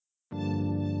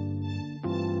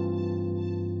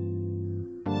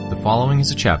following is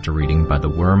a chapter reading by the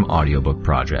Worm Audiobook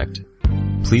Project.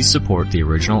 Please support the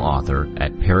original author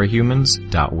at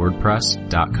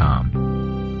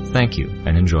parahumans.wordpress.com. Thank you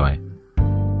and enjoy.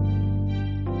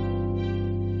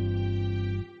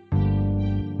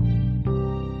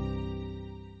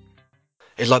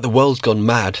 It's like the world's gone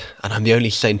mad and I'm the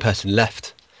only sane person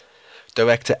left.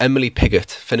 Director Emily Piggott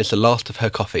finished the last of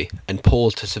her coffee and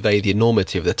paused to survey the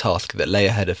enormity of the task that lay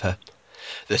ahead of her.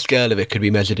 The scale of it could be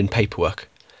measured in paperwork.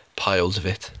 Piles of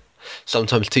it.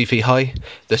 Sometimes 2 feet high,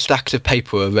 the stacks of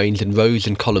paper were arranged in rows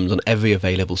and columns on every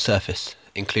available surface,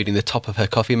 including the top of her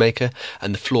coffee maker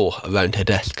and the floor around her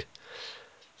desk.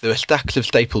 There were stacks of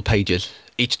stapled pages,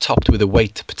 each topped with a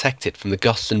weight to protect it from the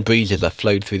gusts and breezes that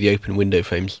flowed through the open window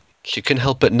frames. She couldn't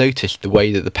help but notice the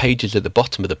way that the pages at the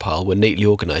bottom of the pile were neatly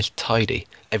organised, tidy,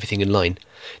 everything in line.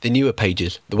 The newer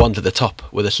pages, the ones at the top,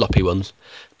 were the sloppy ones.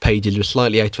 Pages were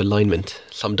slightly out of alignment,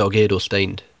 some dog-eared or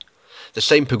stained. The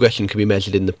same progression could be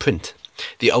measured in the print.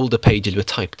 The older pages were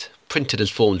typed, printed as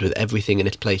formed with everything in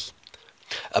its place.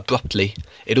 Abruptly,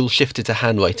 it all shifted to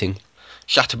handwriting.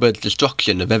 Shatterbird's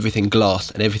destruction of everything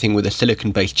glass and everything with a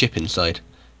silicon-based chip inside.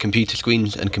 Computer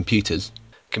screens and computers.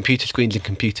 Computer screens and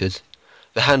computers.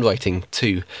 The handwriting,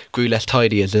 too, grew less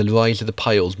tidy as the rise of the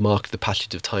piles marked the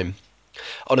passage of time.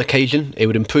 On occasion, it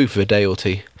would improve for a day or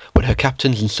two, when her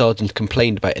captains and sergeants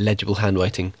complained about illegible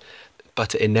handwriting,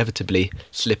 but it inevitably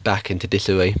slipped back into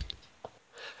disarray.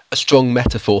 A strong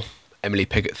metaphor, Emily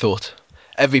Piggott thought.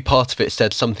 Every part of it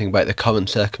said something about the current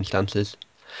circumstances.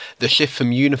 The shift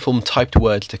from uniform typed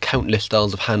words to countless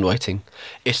styles of handwriting.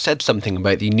 It said something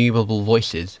about the innumerable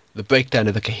voices, the breakdown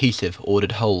of a cohesive,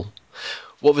 ordered whole.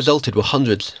 What resulted were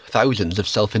hundreds, thousands of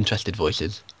self-interested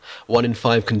voices. 1 in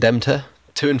 5 condemned her,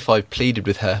 2 in 5 pleaded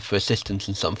with her for assistance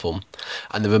in some form,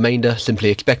 and the remainder simply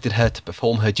expected her to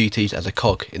perform her duties as a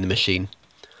cog in the machine.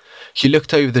 She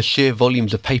looked over the sheer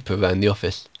volumes of paper around the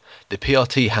office. The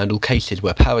PRT handled cases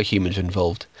where parahumans were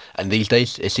involved, and these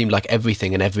days it seemed like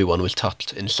everything and everyone was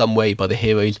touched in some way by the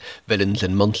heroes, villains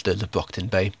and monsters of Brockton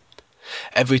Bay.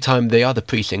 Every time the other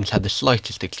precincts had the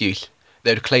slightest excuse,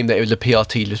 they would claim that it was the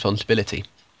PRT's responsibility.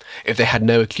 If they had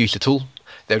no excuse at all,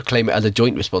 they would claim it as a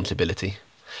joint responsibility.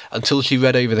 Until she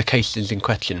read over the cases in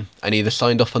question, and either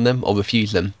signed off on them or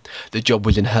refused them, the job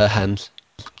was in her hands.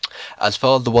 As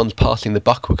far as the ones passing the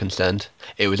buck were concerned,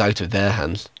 it was out of their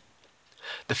hands.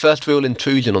 The first real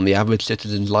intrusion on the average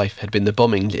citizen's life had been the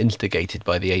bombings instigated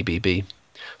by the ABB.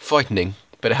 Frightening,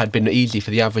 but it had been easy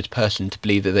for the average person to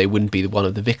believe that they wouldn't be one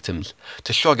of the victims,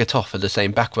 to shrug it off as the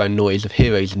same background noise of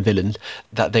heroes and villains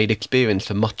that they'd experienced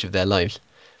for much of their lives.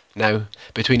 Now,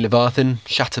 between Leviathan,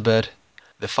 Shatterbird,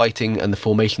 the fighting and the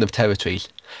formation of territories,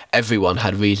 everyone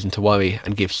had reason to worry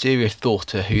and give serious thought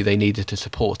to who they needed to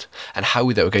support and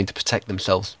how they were going to protect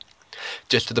themselves.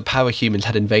 Just as the parahumans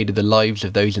had invaded the lives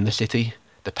of those in the city,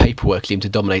 the paperwork seemed to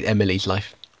dominate Emily's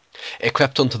life. It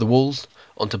crept onto the walls,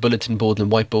 onto bulletin boards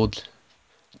and whiteboards,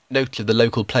 notes of the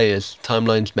local players,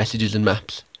 timelines, messages and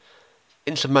maps.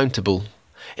 Insurmountable.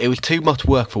 It was too much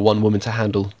work for one woman to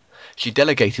handle. She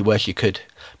delegated where she could,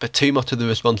 but too much of the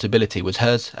responsibility was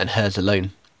hers and hers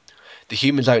alone. The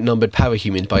humans outnumbered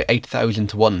parahumans by 8,000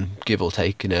 to 1, give or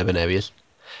take, in urban areas.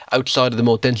 Outside of the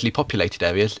more densely populated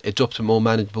areas, it dropped to a more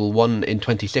manageable 1 in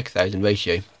 26,000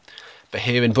 ratio. But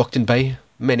here in Brockton Bay,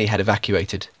 many had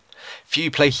evacuated.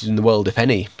 Few places in the world, if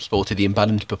any, sported the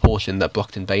imbalanced proportion that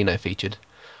Brockton Bay now featured.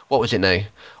 What was it now?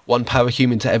 1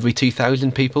 parahuman to every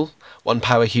 2,000 people? 1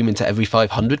 parahuman to every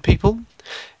 500 people?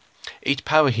 Each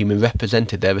parahuman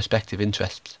represented their respective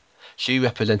interests. She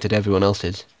represented everyone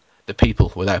else's, the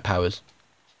people without powers.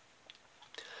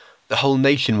 The whole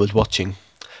nation was watching.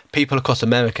 People across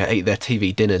America ate their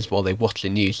TV dinners while they watched the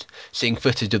news, seeing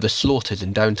footage of the slaughters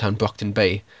in downtown Brockton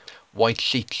Bay, white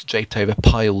sheets draped over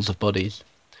piles of bodies.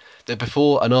 The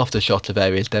before and after shots of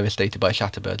areas devastated by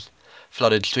Shatterbirds,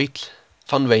 flooded streets.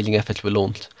 Fundraising efforts were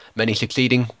launched, many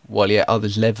succeeding, while yet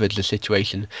others leveraged the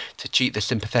situation to cheat the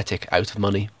sympathetic out of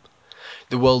money.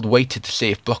 The world waited to see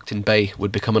if Brockton Bay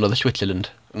would become another Switzerland,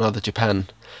 another Japan,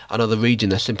 another region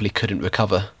that simply couldn't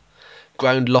recover.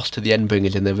 Ground lost to the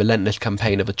Endbringers in their relentless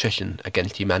campaign of attrition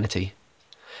against humanity.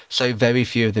 So very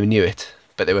few of them knew it,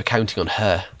 but they were counting on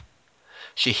her.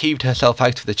 She heaved herself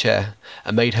out of the chair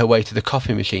and made her way to the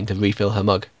coffee machine to refill her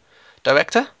mug.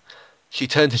 "Director?" She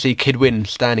turned to see Kid Wynn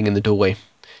standing in the doorway.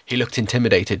 He looked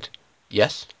intimidated.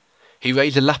 "Yes?" He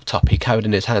raised a laptop he carried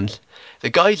in his hands. "The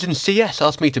guys in CS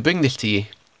asked me to bring this to you."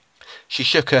 She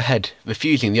shook her head,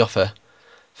 refusing the offer.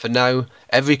 For now,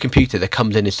 every computer that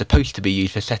comes in is supposed to be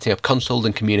used for setting up consoles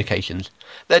and communications.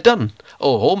 They're done,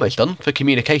 or almost done, for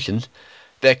communications.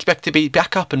 They expect to be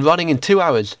back up and running in 2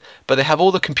 hours, but they have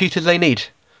all the computers they need.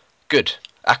 Good.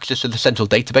 Access to the central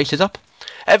database is up.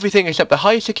 Everything except the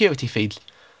high security feeds.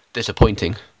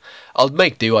 Disappointing. I'll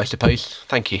make do, I suppose.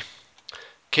 Thank you.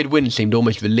 Kid Wynn seemed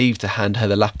almost relieved to hand her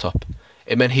the laptop.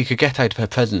 It meant he could get out of her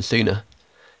presence sooner.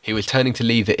 He was turning to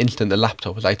leave the instant the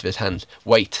laptop was out of his hands.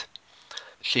 Wait!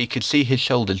 She could see his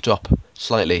shoulders drop,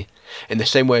 slightly, in the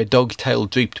same way a dog's tail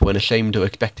drooped when ashamed or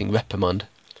expecting reprimand.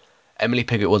 Emily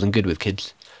Piggott wasn't good with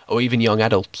kids, or even young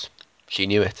adults. She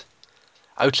knew it.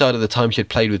 Outside of the time she had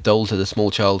played with dolls as a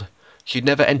small child, she'd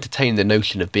never entertained the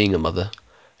notion of being a mother.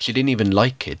 She didn't even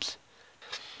like kids.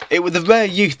 It was the rare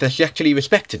youth that she actually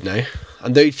respected now,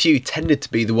 and those few tended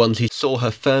to be the ones who saw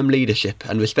her firm leadership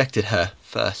and respected her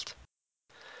first.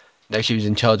 Now she was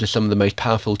in charge of some of the most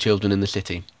powerful children in the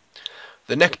city.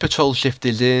 The next patrol shift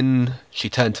is in... She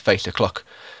turned to face the clock.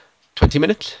 20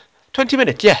 minutes? 20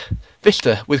 minutes, yeah.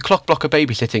 Vista, with Clock Blocker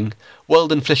babysitting.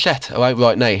 World and Flechette are out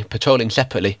right now, patrolling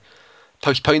separately.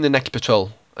 Postpone the next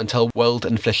patrol and tell World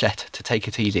and Flechette to take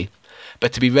it easy,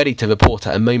 but to be ready to report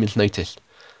at a moment's notice.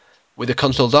 With the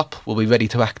consoles up, we'll be ready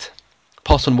to act.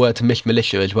 Pass on word to Miss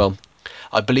Militia as well.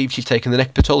 I believe she's taken the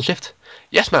next patrol shift?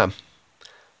 Yes, ma'am.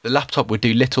 The laptop would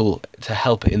do little to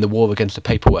help in the war against the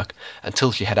paperwork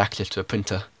until she had access to a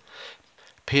printer.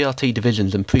 PRT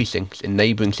divisions and precincts in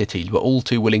neighbouring cities were all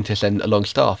too willing to send along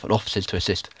staff and officers to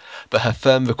assist, but her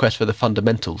firm request for the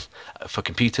fundamentals, for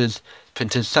computers,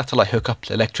 printers, satellite hookups,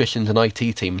 electricians and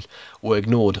IT teams, were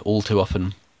ignored all too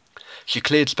often. She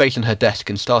cleared space on her desk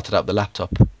and started up the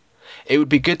laptop. It would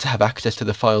be good to have access to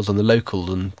the files on the locals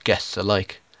and guests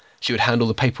alike. She would handle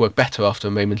the paperwork better after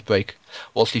a moment's break,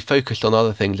 while she focused on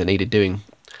other things that needed doing.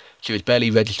 She was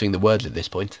barely registering the words at this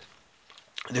point.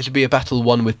 This would be a battle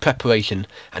won with preparation,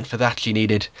 and for that she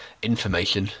needed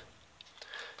information.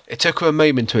 It took her a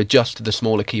moment to adjust to the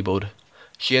smaller keyboard.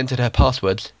 She entered her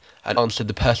passwords and answered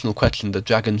the personal question the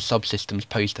Dragon subsystems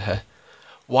posed to her.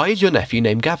 Why is your nephew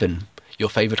named Gavin? Your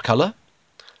favourite colour?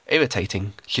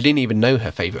 Irritating. She didn't even know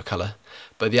her favourite colour,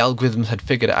 but the algorithms had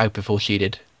figured it out before she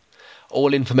did.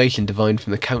 All information divined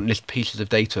from the countless pieces of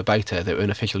data about her that were in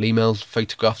official emails,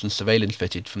 photographs and surveillance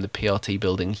footage from the PRT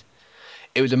buildings.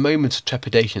 It was a moment of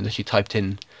trepidation as she typed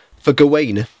in, for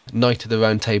Gawain, Knight of the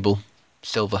Round Table,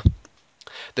 Silver.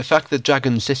 The fact that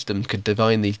Dragon's system could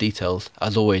divine these details,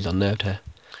 as always, unnerved her.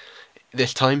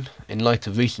 This time, in light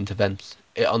of recent events,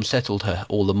 it unsettled her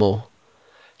all the more.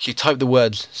 She typed the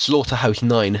words Slaughterhouse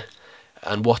 9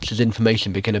 and watched as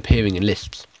information began appearing in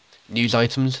lists. News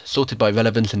items, sorted by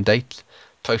relevance and dates,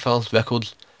 profiles,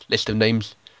 records, list of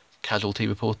names, casualty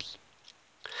reports.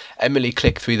 Emily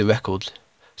clicked through the records.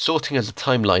 Sorting as a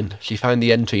timeline, she found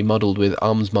the entry modelled with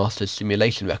Armsmaster's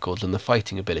simulation records and the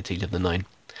fighting abilities of the Nine.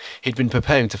 He'd been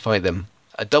preparing to fight them.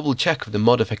 A double check of the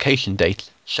modification date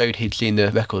showed he'd seen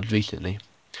the records recently.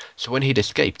 So when he'd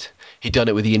escaped, he'd done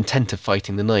it with the intent of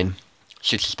fighting the Nine.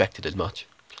 She'd suspected as much.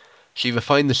 She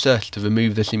refined the search to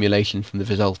remove the simulation from the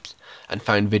results and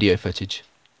found video footage.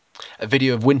 A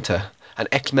video of Winter, an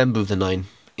ex-member of the Nine,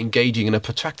 engaging in a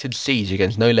protracted siege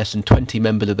against no less than 20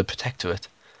 members of the Protectorate.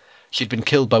 She'd been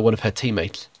killed by one of her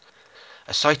teammates.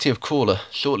 A sighting of Crawler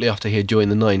shortly after he had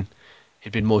joined the Nine.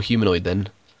 He'd been more humanoid then,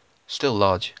 still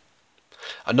large.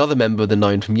 Another member of the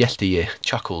Nine from yesteryear,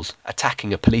 Chuckles,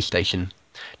 attacking a police station.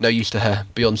 No use to her,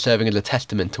 beyond serving as a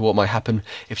testament to what might happen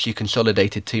if she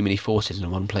consolidated too many forces in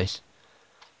one place.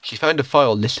 She found a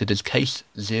file listed as Case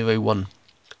 01.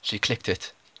 She clicked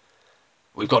it.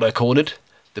 We've got her cornered,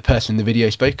 the person in the video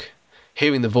spoke.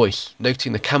 Hearing the voice,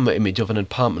 noting the camera image of an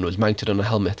apartment was mounted on a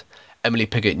helmet, Emily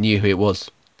Piggott knew who it was.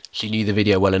 She knew the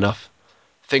video well enough.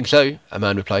 Think so, a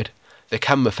man replied. The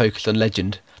camera focused on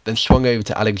Legend, then swung over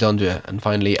to Alexandria and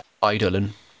finally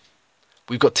Eidolon.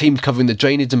 We've got teams covering the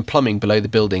drainage and plumbing below the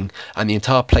building, and the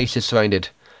entire place is surrounded.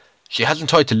 She hasn't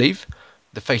tried to leave?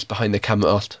 The face behind the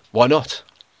camera asked. Why not?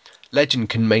 Legend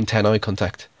can maintain eye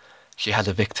contact. She has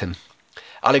a victim.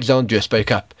 Alexandria spoke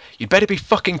up. You'd better be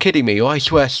fucking kidding me, or I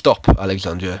swear stop,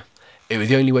 Alexandria. It was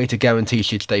the only way to guarantee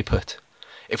she'd stay put.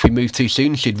 If we moved too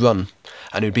soon, she'd run,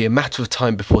 and it would be a matter of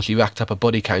time before she racked up a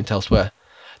body count elsewhere.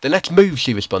 Then let's move,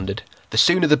 she responded. The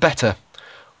sooner the better.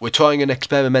 We're trying an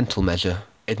experimental measure.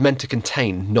 It meant to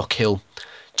contain, not kill.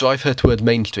 Drive her towards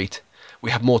Main Street.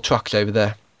 We have more trucks over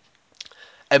there.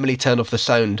 Emily turned off the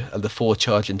sound of the four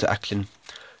charge into action.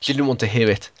 She didn't want to hear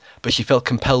it, but she felt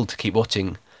compelled to keep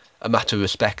watching. A matter of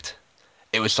respect.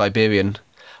 It was Siberian.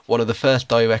 One of the first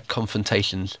direct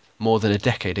confrontations, more than a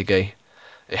decade ago.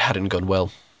 It hadn't gone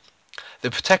well. The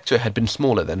Protectorate had been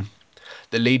smaller then.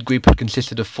 The lead group had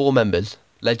consisted of 4 members,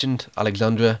 Legend,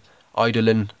 Alexandra,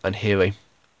 Eidolon and Hero.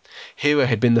 Hero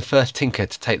had been the first Tinker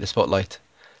to take the spotlight.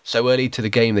 So early to the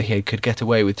game that he could get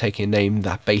away with taking a name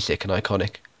that basic and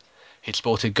iconic. He'd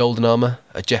sported golden armour,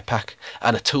 a jetpack,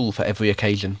 and a tool for every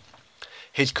occasion.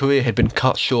 His career had been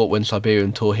cut short when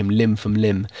Siberian tore him limb from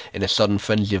limb in a sudden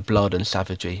frenzy of blood and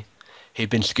savagery. He had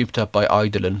been scooped up by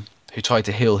Eidolon, who tried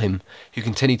to heal him, who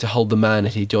continued to hold the man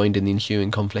as he joined in the ensuing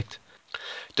conflict.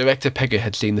 Director Pegger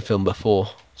had seen the film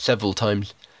before, several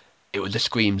times. It was the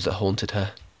screams that haunted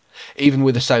her. Even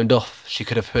with the sound off, she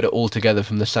could have put it all together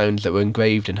from the sounds that were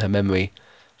engraved in her memory,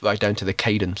 right down to the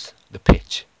cadence, the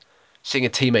pitch. Seeing a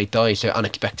teammate die so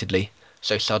unexpectedly,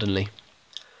 so suddenly.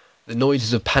 The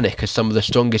noises of panic as some of the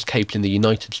strongest capes in the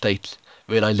United States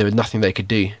realised there was nothing they could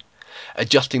do.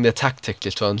 Adjusting their tactics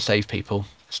to try and save people,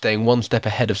 staying one step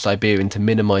ahead of Siberian to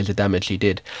minimise the damage she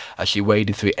did as she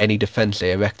waded through any defence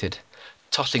they erected.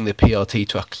 Tossing the PRT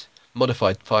trucks,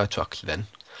 modified fire trucks then,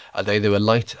 although they were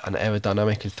light and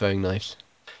aerodynamic as throwing knives.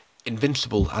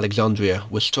 Invincible Alexandria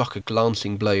was struck a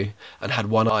glancing blow and had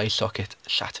one eye socket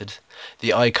shattered,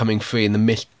 the eye coming free in the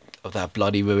midst of that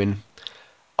bloody ruin.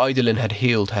 Eidolon had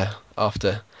healed her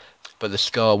after, but the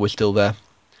scar was still there.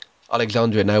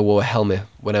 Alexandria now wore a helmet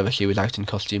whenever she was out in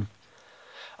costume.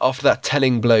 After that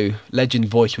telling blow, Legend's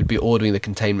voice would be ordering the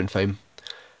containment foam.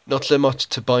 Not so much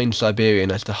to bind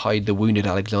Siberian as to hide the wounded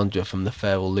Alexandria from the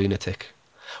feral lunatic.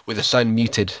 With the sound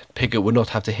muted, Pigott would not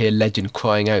have to hear Legend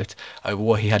crying out over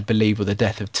what he had believed was the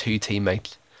death of two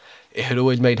teammates. It had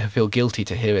always made her feel guilty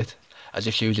to hear it, as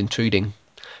if she was intruding,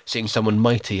 seeing someone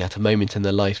mighty at a moment in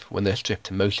their life when they're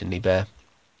stripped emotionally bare.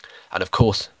 And of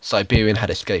course, Siberian had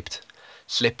escaped.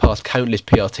 Slipped past countless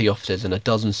PRT officers and a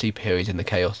dozen superheroes in the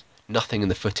chaos. Nothing in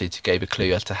the footage gave a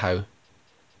clue as to how.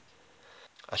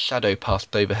 A shadow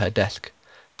passed over her desk.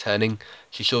 Turning,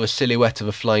 she saw the silhouette of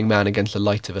a flying man against the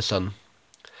light of a sun.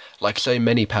 Like so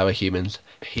many parahumans,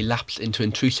 he lapsed into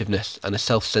intrusiveness and a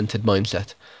self-centered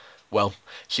mindset. Well,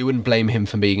 she wouldn't blame him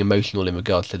for being emotional in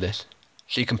regards to this.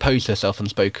 She composed herself and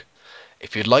spoke.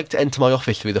 "If you'd like to enter my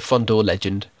office through the front door,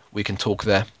 Legend, we can talk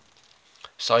there."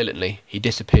 Silently, he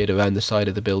disappeared around the side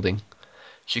of the building.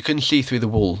 She couldn't see through the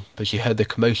wall, but she heard the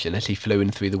commotion as he flew in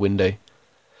through the window.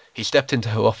 He stepped into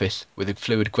her office with the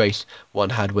fluid grace one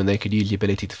had when they could use the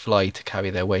ability to fly to carry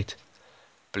their weight.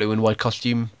 Blue and white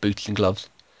costume, boots and gloves.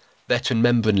 Veteran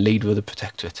member and leader of the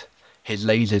Protectorate. His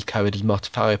lasers carried as much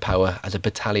firepower as a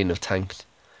battalion of tanks.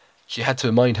 She had to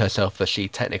remind herself that she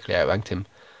technically outranked him.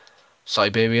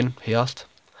 "Siberian?" he asked.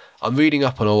 "I'm reading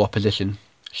up on our opposition."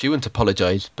 She wouldn't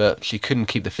apologise, but she couldn't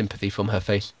keep the sympathy from her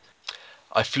face.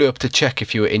 "I flew up to check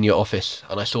if you were in your office,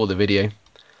 and I saw the video.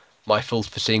 My fault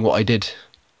for seeing what I did.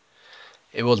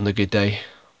 It wasn't a good day."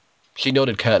 She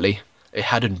nodded curtly. It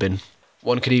hadn't been.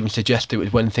 One could even suggest it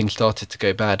was when things started to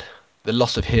go bad. The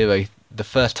loss of Hero, the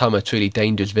first time a truly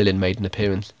dangerous villain made an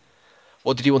appearance.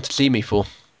 "What did you want to see me for?"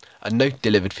 "A note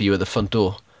delivered for you at the front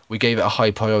door. We gave it a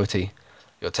high priority."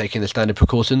 "You're taking the standard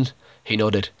precautions?" He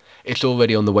nodded. "It's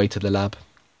already on the way to the lab."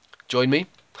 "Join me?"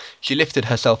 She lifted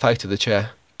herself out of the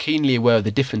chair, keenly aware of the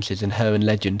differences in her and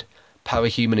Legend.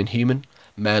 Parahuman and human,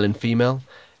 male and female,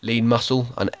 lean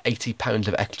muscle and 80 pounds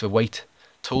of extra weight,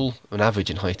 tall and average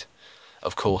in height.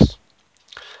 Of course.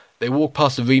 They walked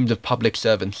past the reams of public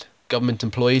servants, government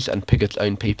employees and Pigott's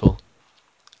own people.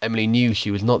 Emily knew she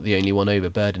was not the only one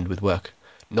overburdened with work,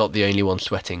 not the only one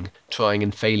sweating, trying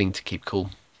and failing to keep cool.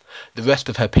 The rest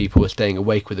of her people were staying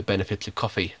awake with the benefits of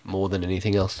coffee more than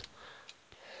anything else.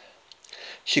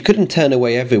 She couldn't turn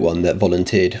away everyone that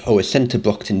volunteered or was sent to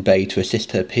Brockton Bay to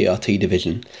assist her PRT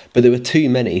division, but there were too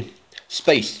many.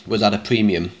 Space was at a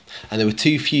premium, and there were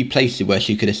too few places where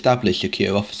she could establish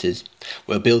secure offices,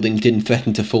 where buildings didn't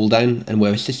threaten to fall down and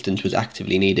where assistance was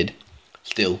actively needed.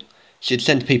 Still, she had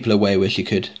sent people away where she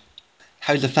could.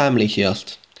 "How's the family?" she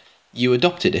asked. "You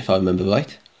adopted, if I remember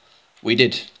right." "We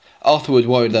did. Arthur was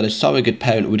worried that a surrogate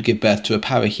parent would give birth to a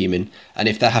parahuman, and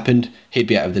if that happened, he'd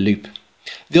be out of the loop.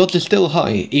 The odds are still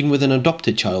high, even with an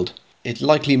adopted child. It's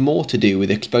likely more to do with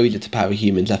exposure to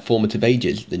parahumans at formative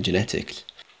ages than genetics."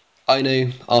 "I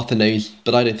know, Arthur knows,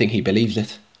 but I don't think he believes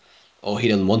it." "Or he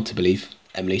doesn't want to believe,"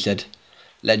 Emily said.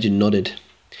 Legend nodded.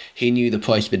 "He knew the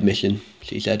price of admission,"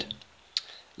 she said.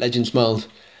 Legend smiled.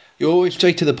 "You're always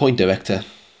straight to the point, Director.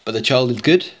 But the child is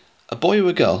good? A boy or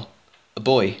a girl?" "A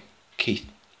boy. Keith."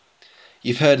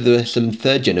 "You've heard there are some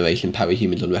third-generation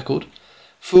parahumans on record?"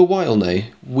 "For a while now.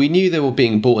 We knew they were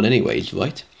being born anyways,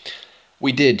 right?"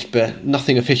 "We did, but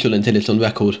nothing official until it's on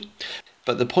record.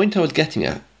 But the point I was getting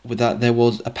at was that there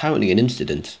was apparently an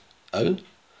incident." "Oh?"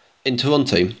 "In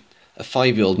Toronto. A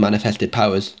 5-year-old manifested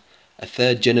powers. A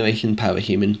third-generation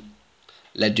parahuman."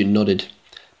 Legend nodded,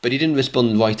 but he didn't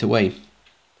respond right away.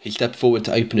 He stepped forward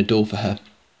to open a door for her.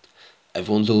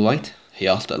 "Everyone's all right?" he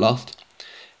asked at last.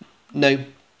 "No,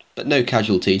 but no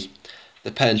casualties.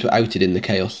 The parents were outed in the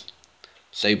chaos."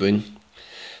 Sobering.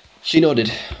 She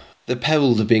nodded. The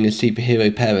perils of being a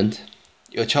superhero parent.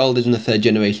 Your child isn't a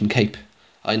third-generation cape.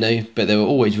 I know, but there are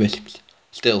always risks.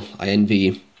 Still, I envy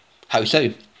you. How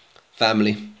so?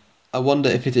 Family. I wonder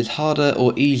if it is harder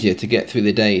or easier to get through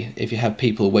the day if you have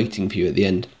people waiting for you at the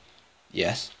end.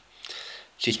 Yes.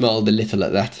 She smiled a little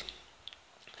at that.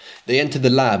 They entered the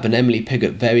lab and Emily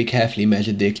Piggott very carefully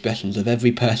measured the expressions of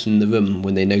every person in the room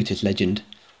when they noticed Legend.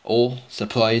 Awe,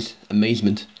 surprise,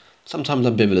 amazement, sometimes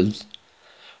ambivalence.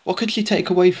 What could she take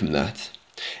away from that?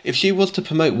 If she was to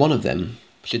promote one of them,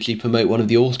 should she promote one of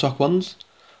the awestruck ones?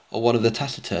 Or one of the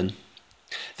taciturn?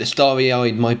 The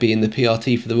starry-eyed might be in the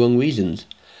PRT for the wrong reasons,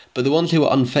 but the ones who were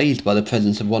unfazed by the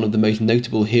presence of one of the most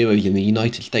notable heroes in the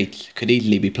United States could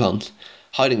easily be plants,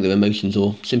 hiding their emotions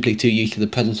or simply too used to the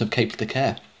presence of capes to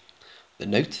care. The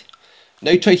note?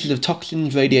 No traces of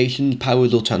toxins, radiation,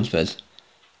 powers or transfers.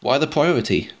 Why the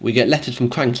priority? We get letters from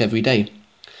cranks every day.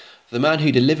 The man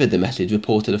who delivered the message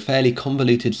reported a fairly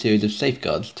convoluted series of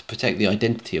safeguards to protect the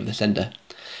identity of the sender.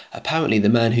 Apparently the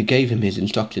man who gave him his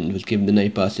instructions was given the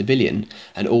note by a civilian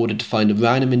and ordered to find a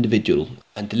random individual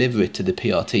and deliver it to the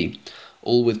PRT,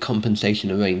 all with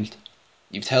compensation arranged.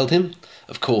 You've told him?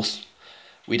 Of course.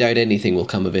 We doubt anything will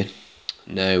come of it.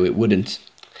 No, it wouldn't.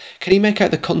 Can you make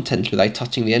out the contents without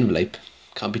touching the envelope?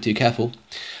 Can't be too careful.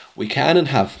 We can and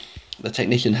have. The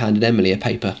technician handed Emily a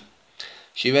paper.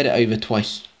 She read it over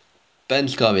twice.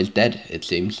 Burnscar is dead, it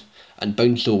seems, and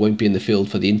Bonesaw won't be in the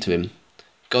field for the interim.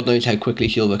 God knows how quickly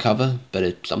she'll recover, but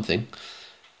it's something.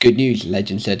 Good news,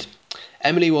 Legend said.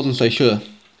 Emily wasn't so sure.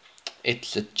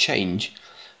 It's a change.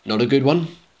 Not a good one.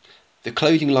 The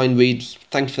closing line reads,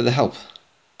 "Thanks for the help."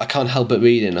 I can't help but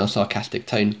read in a sarcastic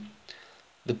tone.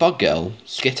 The bug girl,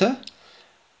 Skitter?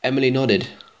 Emily nodded.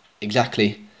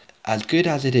 Exactly. As good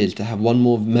as it is to have one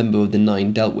more member of the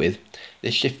Nine dealt with,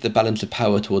 this shifts the balance of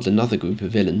power towards another group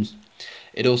of villains.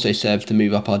 It also serves to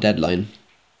move up our deadline.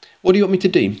 What do you want me to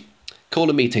do? Call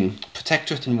a meeting.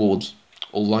 Protectorate and wards.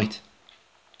 All right.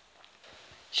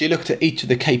 She looked at each of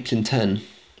the capes in turn.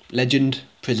 Legend,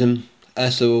 Prism,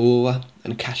 Ursa Aurora,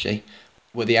 and Cache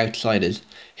were the outsiders,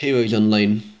 heroes on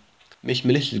loan. Miss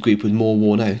Melissa's group was more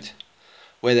worn out.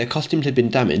 Where their costumes had been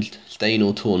damaged, stained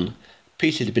or torn,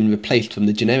 pieces had been replaced from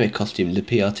the generic costumes the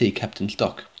PRT kept in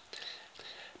stock.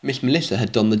 Miss Melissa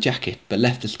had donned the jacket, but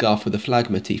left the scarf with a flag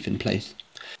motif in place.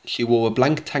 She wore a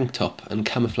blank tank top and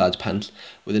camouflage pants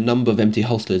with a number of empty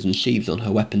holsters and sheaths on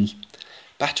her weapons.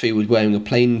 Battery was wearing a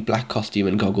plain black costume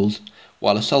and goggles,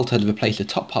 while Assault had replaced the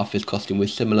top half of his costume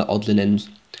with similar odds and ends.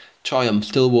 Triumph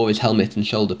still wore his helmet and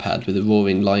shoulder pads with a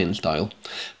roaring lion style,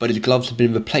 but his gloves had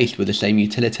been replaced with the same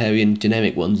utilitarian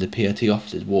generic ones the PRT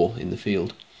officers wore in the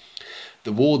field.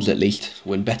 The wards, at least,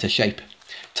 were in better shape.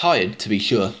 Tired, to be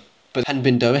sure, but hadn't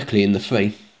been directly in the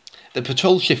fray. The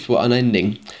patrol shifts were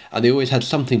unending, and they always had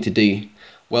something to do.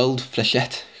 Weld,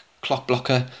 Flechette, Clock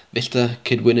Blocker, Vista,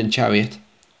 Kidwin and Chariot.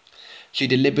 She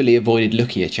deliberately avoided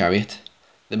looking at Chariot,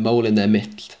 the mole in their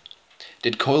midst.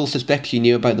 Did Coyle suspect she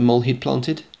knew about the mole he'd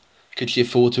planted? Could she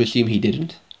afford to assume he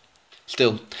didn't?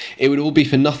 Still, it would all be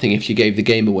for nothing if she gave the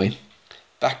game away.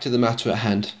 Back to the matter at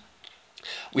hand.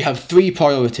 We have 3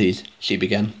 priorities, she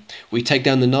began. We take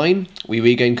down the 9, we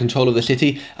regain control of the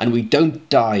city, and we don't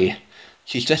die.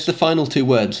 She stressed the final 2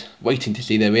 words, waiting to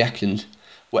see their reactions.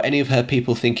 Were any of her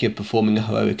people thinking of performing a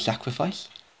heroic sacrifice?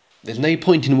 There's no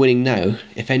point in winning now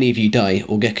if any of you die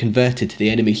or get converted to the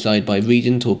enemy side by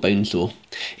Regent or Bonesaw.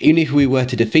 Even if we were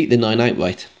to defeat the 9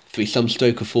 outright, through some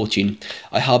stroke of fortune,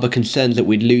 I harbour concerns that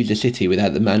we'd lose the city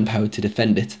without the manpower to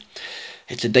defend it.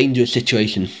 It's a dangerous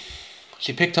situation.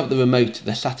 She picked up the remote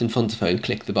that sat in front of her and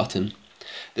clicked the button.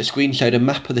 The screen showed a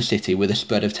map of the city with a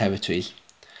spread of territories.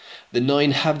 The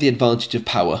 9 have the advantage of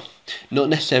power, not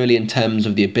necessarily in terms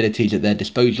of the abilities at their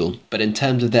disposal, but in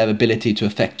terms of their ability to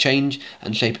affect change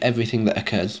and shape everything that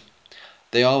occurs.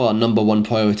 They are our number 1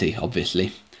 priority,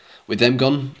 obviously. With them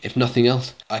gone, if nothing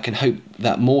else, I can hope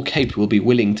that more Cape will be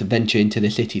willing to venture into the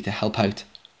city to help out.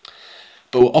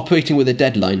 But we're operating with a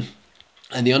deadline,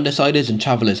 and the Undersiders and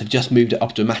Travellers have just moved it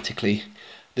up dramatically.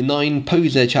 The 9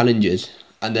 pose their challenges,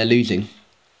 and they're losing.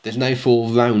 There's now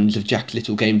 4 rounds of Jack's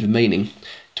Little games remaining.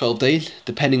 12 days,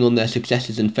 depending on their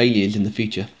successes and failures in the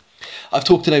future. I've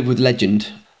talked it over with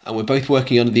Legend, and we're both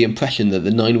working under the impression that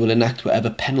the 9 will enact whatever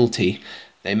penalty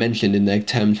they mentioned in their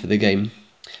terms for the game.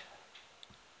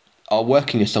 Our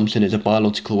working assumption is a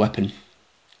biological weapon.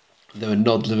 There are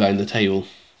nods around the table.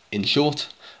 In short,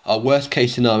 our worst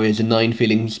case scenario is a 9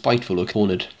 feeling spiteful or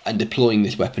cornered, and deploying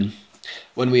this weapon.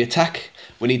 When we attack,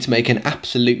 we need to make an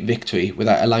absolute victory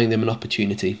without allowing them an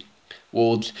opportunity.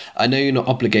 Wards, I know you're not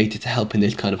obligated to help in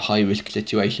this kind of high-risk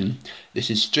situation. This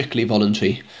is strictly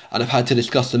voluntary, and I've had to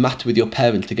discuss the matter with your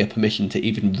parents to get permission to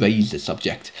even raise the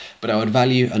subject, but I would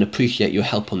value and appreciate your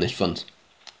help on this front.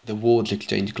 The wards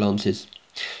exchanged glances.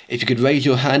 If you could raise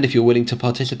your hand if you're willing to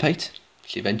participate,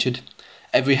 she ventured.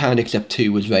 Every hand except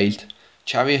two was raised.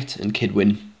 Chariot and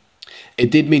Kidwin.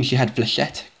 It did mean she had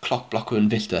Flechette, Clockblocker and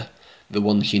Vista, the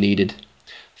ones she needed.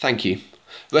 Thank you.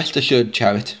 Rest assured,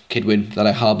 Chariot, Kidwin, that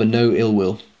I harbour no ill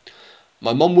will.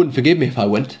 My mum wouldn't forgive me if I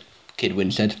went,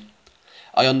 Kidwin said.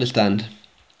 I understand.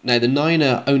 Now the 9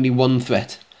 are only one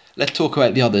threat. Let's talk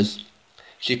about the others.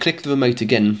 She clicked the remote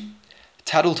again.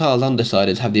 Taddletar's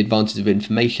undersiders have the advantage of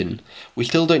information. We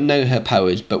still don't know her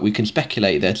powers, but we can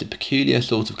speculate that it's a peculiar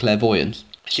sort of clairvoyance.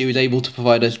 She was able to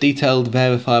provide us detailed,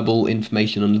 verifiable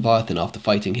information on Leviathan after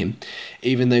fighting him,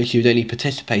 even though she was only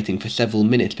participating for several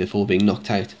minutes before being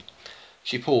knocked out.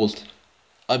 She paused.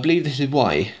 I believe this is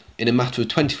why, in a matter of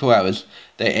 24 hours,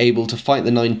 they are able to fight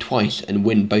the 9 twice and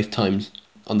win both times.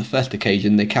 On the first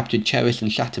occasion, they captured Cheris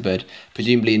and Shatterbird,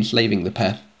 presumably enslaving the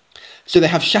pair. So they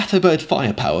have Shatterbird's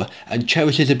firepower and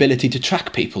Cheris's ability to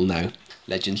track people now,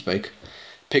 Legend spoke.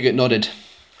 Pigott nodded.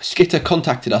 Skitter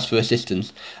contacted us for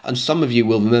assistance, and some of you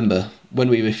will remember, when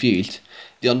we refused,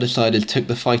 the Undersiders took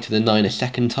the fight to the 9 a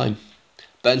second time.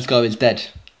 Burnscar is dead.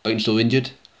 Bonesaw injured.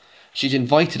 She's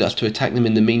invited us to attack them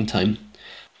in the meantime.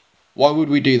 Why would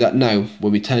we do that now,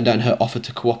 when we turned down her offer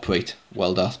to cooperate?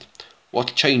 Weld asked.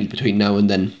 What's changed between now and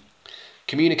then?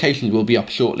 Communications will be up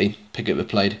shortly, Pigott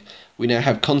replied. We now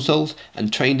have consoles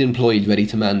and trained employees ready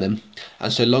to man them,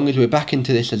 and so long as we're back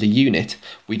into this as a unit,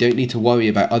 we don't need to worry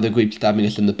about other groups stabbing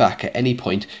us in the back at any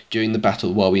point during the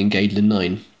battle while we engage the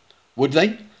 9. Would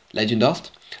they? Legend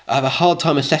asked. I have a hard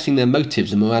time assessing their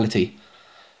motives and morality.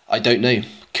 I don't know.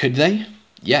 Could they?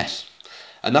 Yes.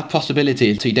 And that possibility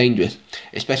is too dangerous,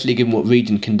 especially given what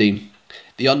Region can do.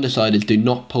 The Undersiders do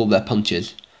not pull their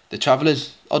punches. The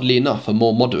Travellers, oddly enough, are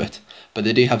more moderate, but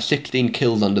they do have 16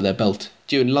 kills under their belt,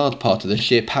 due in large part to the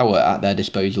sheer power at their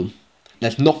disposal.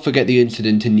 Let's not forget the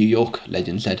incident in New York,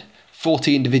 Legend said.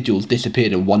 40 individuals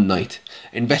disappeared in one night.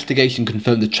 Investigation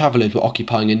confirmed the Travellers were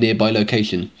occupying a nearby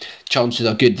location. Chances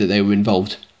are good that they were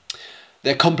involved.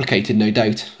 They're complicated, no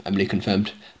doubt, Emily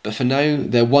confirmed, but for now,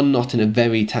 they're one knot in a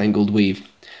very tangled weave.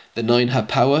 The 9 have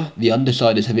power, the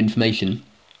Undersiders have information.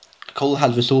 Cole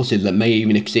has resources that may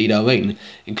even exceed our own,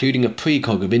 including a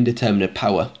precog of indeterminate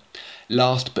power.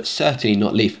 Last, but certainly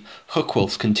not least,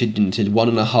 Hookwolf's contingent is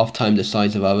 1.5 times the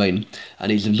size of our own,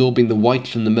 and he's absorbing the whites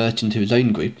from the merchant to his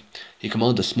own group. He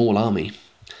commands a small army.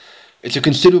 It's a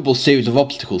considerable series of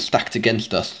obstacles stacked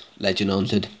against us, Legend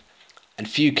answered, and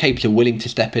few capes are willing to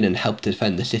step in and help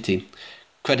defend the city.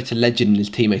 Credit to Legend and his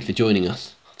teammates for joining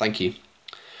us. Thank you.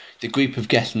 The group of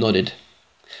guests nodded.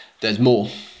 There's more.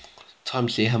 Time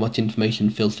to see how much information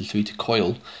filters through to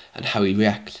Coil and how he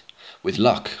reacts. With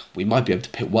luck, we might be able to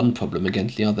pit one problem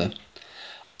against the other.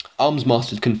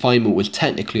 Armsmaster's confinement was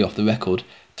technically off the record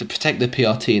to protect the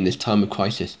PRT in this time of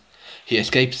crisis. He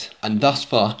escaped, and thus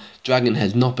far, Dragon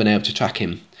has not been able to track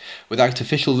him. Without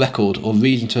official record or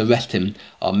reason to arrest him,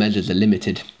 our measures are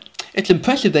limited. It's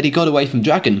impressive that he got away from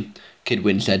Dragon,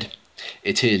 Kidwin said.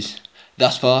 It is.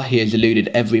 Thus far, he has eluded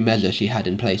every measure she had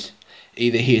in place.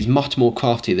 Either he is much more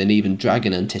crafty than even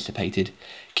Dragon anticipated,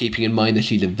 keeping in mind that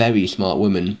she's a very smart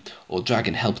woman, or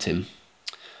Dragon helped him.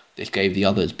 This gave the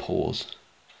others pause.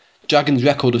 Dragon's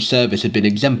record of service had been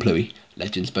exemplary,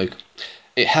 Legend spoke.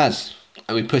 It has,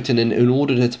 and we put in an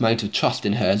inordinate amount of trust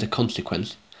in her as a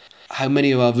consequence. How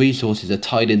many of our resources are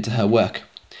tied into her work?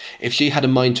 If she had a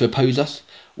mind to oppose us,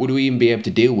 would we even be able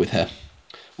to deal with her?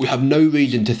 We have no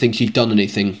reason to think she's done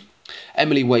anything.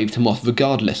 Emily waved him off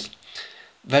regardless.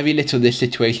 Very little of this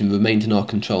situation remains in our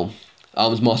control.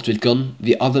 Armsmaster is gone,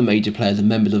 the other major players are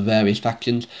members of various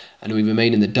factions, and we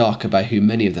remain in the dark about who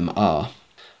many of them are.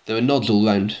 There are nods all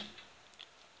round.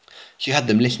 She had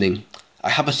them listening. I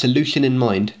have a solution in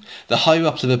mind. The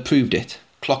higher-ups have approved it.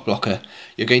 Clockblocker,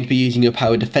 you're going to be using your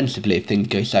power defensively if things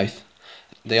go south.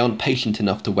 They aren't patient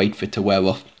enough to wait for it to wear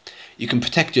off. You can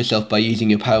protect yourself by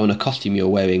using your power on a costume you're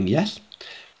wearing, yes?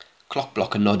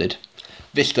 Clockblocker nodded.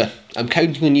 Vista, I'm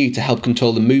counting on you to help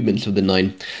control the movements of the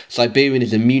 9. Siberian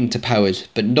is immune to powers,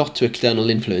 but not to external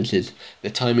influences. The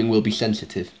timing will be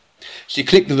sensitive. She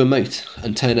clicked the remote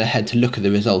and turned her head to look at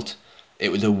the result.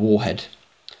 It was a warhead.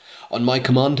 On my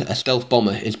command, a stealth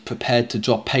bomber is prepared to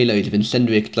drop payloads of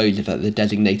incendiary explosives at the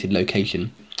designated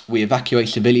location. We evacuate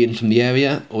civilians from the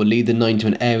area, or lead the 9 to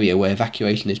an area where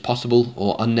evacuation is possible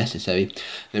or unnecessary.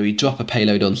 Then we drop a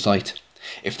payload on site.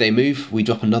 If they move, we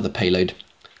drop another payload.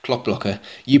 Clockblocker,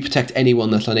 you protect anyone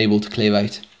that's unable to clear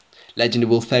out. Legend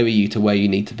will ferry you to where you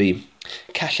need to be.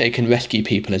 Cachet can rescue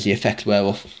people as the effects wear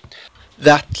off.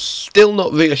 That's still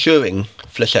not reassuring,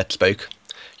 Flechette spoke.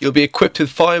 You'll be equipped with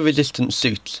fire-resistant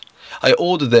suits. I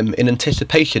ordered them in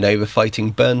anticipation over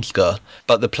fighting Burnscar,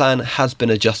 but the plan has been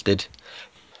adjusted.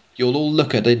 You'll all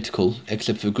look identical,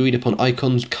 except for agreed-upon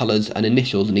icons, colours and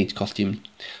initials in each costume.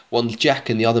 Ones Jack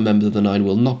and the other members of the Nine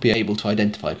will not be able to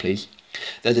identify, please.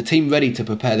 There's a team ready to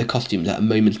prepare the costumes at a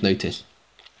moment's notice.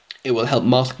 It will help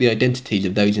mask the identities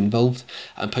of those involved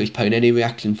and postpone any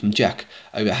reaction from Jack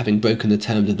over having broken the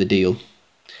terms of the deal.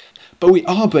 But we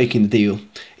are breaking the deal,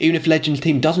 even if Legends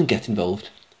team doesn't get involved,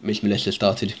 Miss Melissa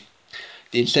started.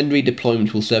 The incendiary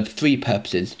deployment will serve 3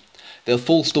 purposes. They'll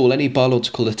forestall any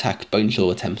biological attack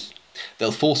Bonesaw attempts.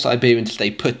 They'll force Siberian to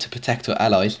stay put to protect her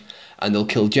allies, and they'll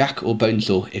kill Jack or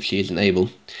Bonesaw if she isn't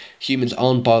able. Humans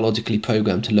aren't biologically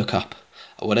programmed to look up.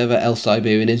 Or whatever else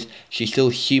Siberian is, she's still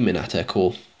human at her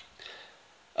core.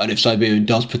 And if Siberian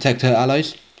does protect her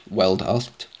allies? Weld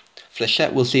asked.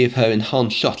 Flechette will see if her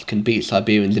enhanced shot can beat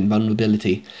Siberian's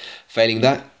invulnerability. Failing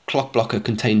that, Clockblocker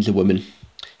contains the woman.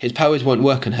 His powers won't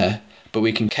work on her, but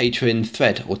we can cage her in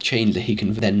thread or chains that he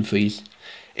can then freeze.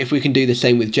 If we can do the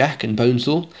same with Jack and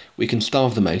Bonesaw, we can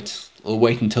starve them out, or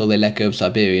wait until they let go of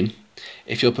Siberian.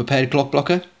 If you're prepared,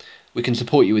 Clockblocker, we can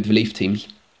support you with relief teams.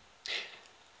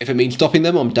 If it means stopping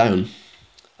them, I'm down.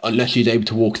 Unless she's able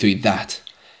to walk through that,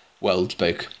 Weld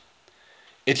spoke.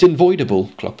 It's unavoidable,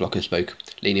 Clockblocker spoke,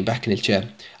 leaning back in his chair.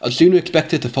 I'd sooner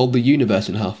expect her to fold the universe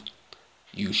in half.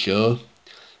 You sure?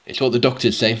 It's what the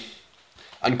doctors say.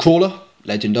 And Crawler?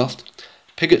 Legend asked.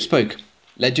 Pigott spoke.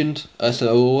 Legend, Ursa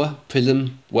Aurora,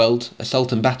 Prism, Weld,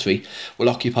 Assault and Battery will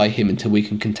occupy him until we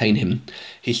can contain him.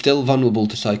 He's still vulnerable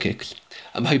to psychics.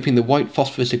 I'm hoping the white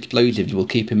phosphorus explosives will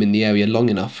keep him in the area long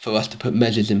enough for us to put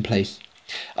measures in place.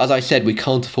 As I said, we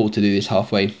can't afford to do this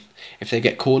halfway. If they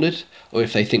get cornered, or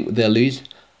if they think they'll lose,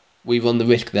 we run the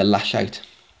risk they'll lash out.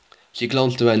 She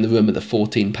glanced around the room at the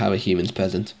 14 parahumans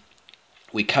present.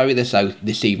 We carry this out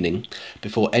this evening,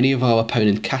 before any of our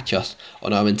opponents catch us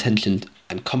on our intentions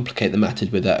and complicate the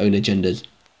matters with their own agendas.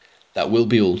 That will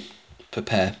be all.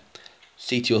 Prepare.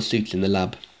 See to your suits in the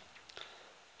lab.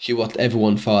 She watched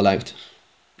everyone file out.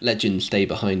 Legend stayed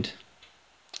behind.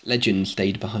 Legend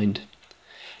stayed behind.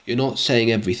 You're not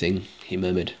saying everything, he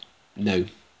murmured. No.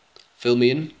 Fill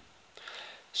me in?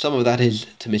 Some of that is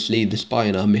to mislead the spy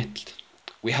in our midst.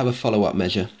 We have a follow-up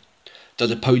measure.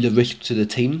 Does it pose a risk to the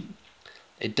team?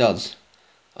 It does.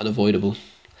 Unavoidable.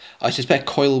 I suspect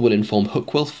Coil will inform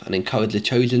Hookwolf and encourage the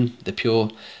Chosen, the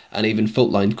Pure, and even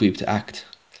Faultline's group to act.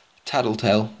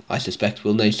 Tattletale, I suspect,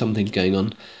 will know something's going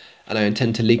on, and I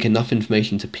intend to leak enough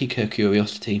information to pique her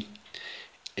curiosity.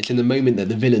 It's in the moment that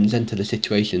the villains enter the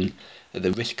situation that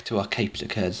the risk to our capes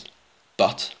occurs.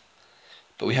 But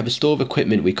we have a store of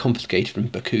equipment we confiscated from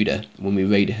Bakuda when we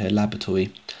raided her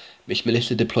laboratory. Miss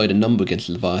Melissa deployed a number against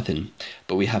Leviathan,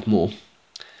 but we have more.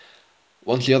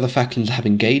 Once the other factions have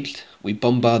engaged, we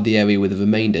bombard the area with the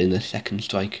remainder in a second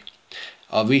strike.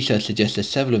 Our research suggests that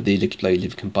several of these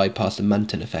explosives can bypass the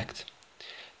Manton effect.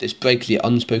 This breaks the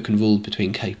unspoken rules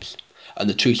between capes, and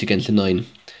the truce against the Nine.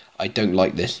 I don't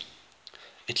like this.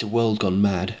 It's a world gone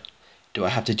mad. Do I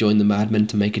have to join the madmen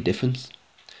to make a difference?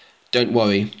 Don't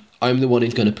worry, I'm the one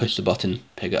who's going to push the button,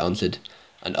 Pigott answered,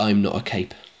 and I'm not a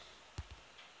cape.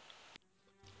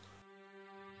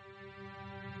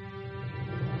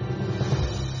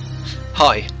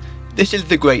 Hi, this is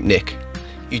The Great Nick.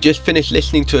 You just finished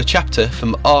listening to a chapter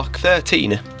from Arc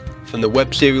 13 from the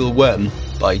web serial Worm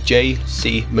by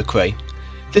J.C. McCrae.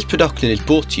 This production is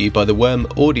brought to you by the Worm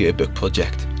Audiobook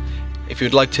Project. If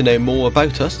you'd like to know more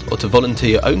about us or to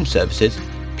volunteer your own services,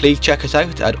 please check us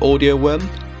out at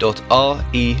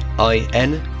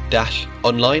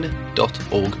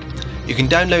audioworm.rein-online.org. You can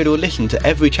download or listen to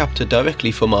every chapter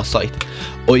directly from our site,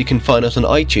 or you can find us on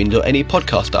iTunes or any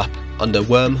podcast app under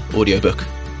Worm Audiobook.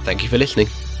 Thank you for listening.